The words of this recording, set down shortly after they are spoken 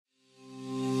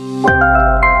Hi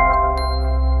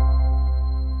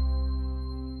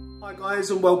guys,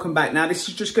 and welcome back. Now this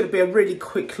is just going to be a really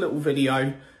quick little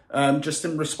video just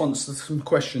in response to some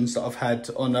questions that I've had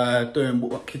on doing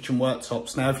kitchen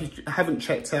worktops. Now if you haven't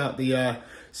checked out the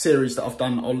series that I've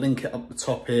done, I'll link it up the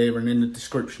top here and in the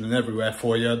description and everywhere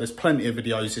for you. There's plenty of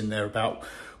videos in there about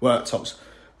worktops.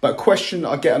 But a question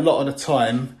I get a lot of the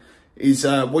time is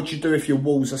what do you do if your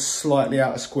walls are slightly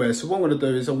out of square? So what I'm going to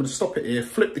do is I'm going to stop it here,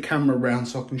 flip the camera around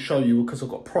so I can show you, because I've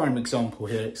got a prime example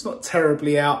here. It's not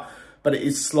terribly out, but it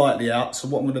is slightly out. So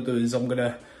what I'm going to do is I'm going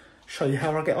to show you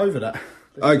how I get over that.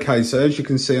 Okay, so as you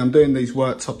can see, I'm doing these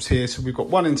worktops here. So we've got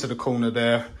one into the corner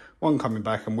there, one coming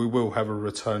back, and we will have a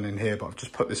return in here, but I've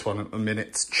just put this one at a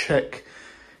minute to check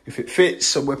if it fits.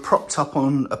 So we're propped up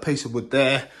on a piece of wood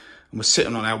there, and we're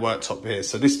sitting on our worktop here.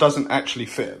 So this doesn't actually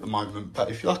fit at the moment, but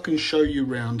if I can show you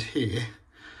around here,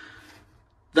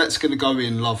 that's going to go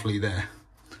in lovely there.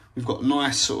 We've got a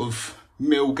nice sort of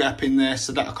mill gap in there,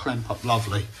 so that'll clamp up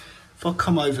lovely. If I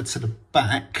come over to the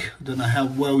back, I don't know how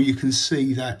well you can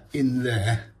see that in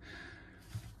there,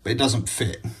 but it doesn't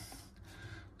fit.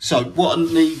 So what I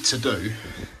need to do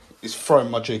is throw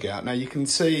my jig out. Now you can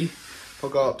see if I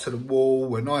go up to the wall,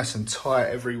 we're nice and tight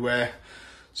everywhere.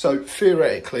 So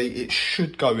theoretically it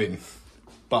should go in,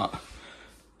 but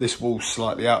this wall's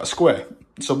slightly out of square.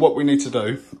 So what we need to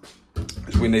do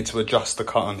is we need to adjust the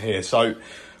cut on here. So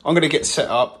I'm going to get set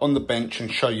up on the bench and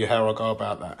show you how I go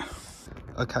about that.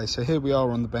 Okay, so here we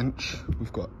are on the bench.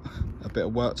 We've got a bit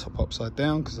of worktop upside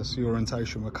down because that's the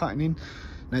orientation we're cutting in.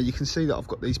 Now you can see that I've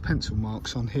got these pencil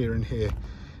marks on here and here.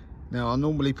 Now I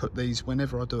normally put these,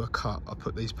 whenever I do a cut, I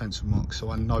put these pencil marks so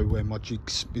I know where my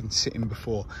jig's been sitting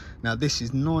before. Now this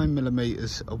is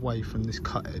 9mm away from this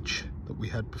cut edge that we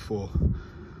had before,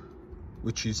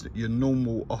 which is your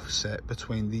normal offset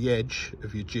between the edge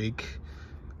of your jig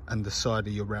and the side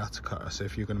of your router cutter. So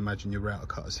if you can imagine your router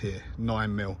cutters here,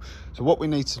 9mm. So what we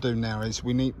need to do now is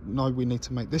we need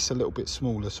to make this a little bit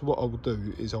smaller. So what I will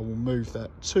do is I will move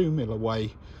that 2mm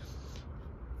away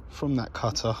from that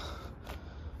cutter,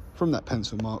 from that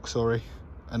pencil mark, sorry,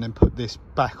 and then put this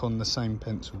back on the same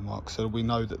pencil mark. So we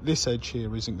know that this edge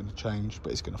here isn't going to change,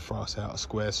 but it's going to throw us out a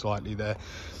square slightly there.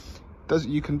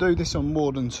 You can do this on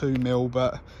more than 2mm,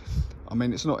 but I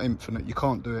mean, it's not infinite. You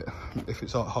can't do it if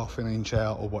it's like ½ an inch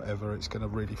out or whatever. It's going to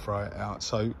really throw it out.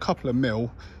 So a couple of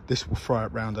mil, this will throw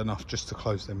it round enough just to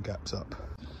close them gaps up.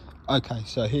 Okay,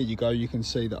 so here you go. You can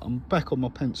see that I'm back on my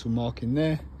pencil mark in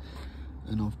there,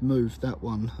 and I've moved that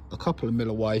one a couple of mil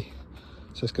away.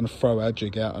 So it's going to throw our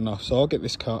jig out enough. So I'll get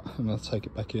this cut and I'll take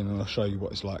it back in and I'll show you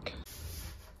what it's like.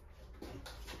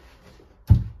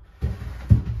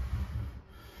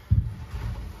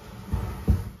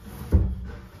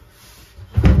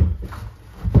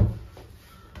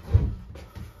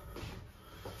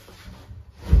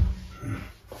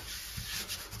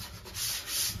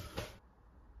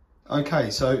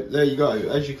 Okay, so there you go.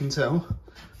 As you can tell,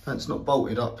 that's not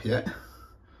bolted up yet,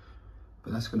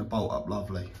 but that's going to bolt up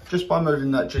lovely just by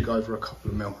moving that jig over a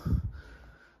couple of mil.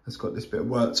 It's got this bit of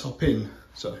worktop in.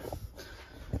 So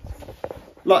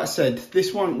like I said,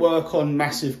 this won't work on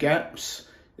massive gaps.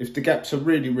 If the gaps are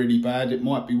really, really bad, it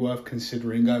might be worth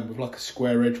considering going with like a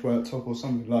square edge worktop or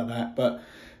something like that. But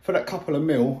for that couple of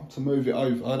mil to move it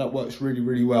over, that works really,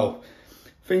 really well.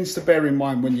 Things to bear in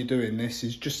mind when you're doing this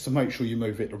is just to make sure you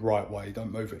move it the right way.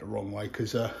 Don't move it the wrong way,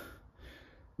 because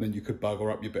then you could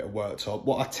bugger up your bit of worktop.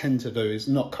 What I tend to do is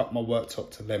not cut my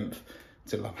worktop to length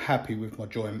until I'm happy with my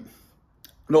joint.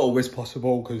 Not always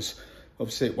possible, because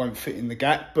obviously it won't fit in the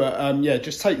gap. But yeah,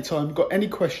 just take your time. Got any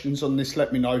questions on this,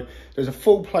 let me know. There's a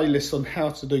full playlist on how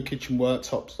to do kitchen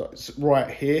worktops that's right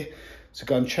here. So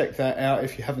go and check that out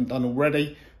if you haven't done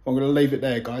already. I'm going to leave it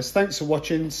there, guys. Thanks for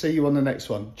watching. See you on the next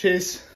one. Cheers.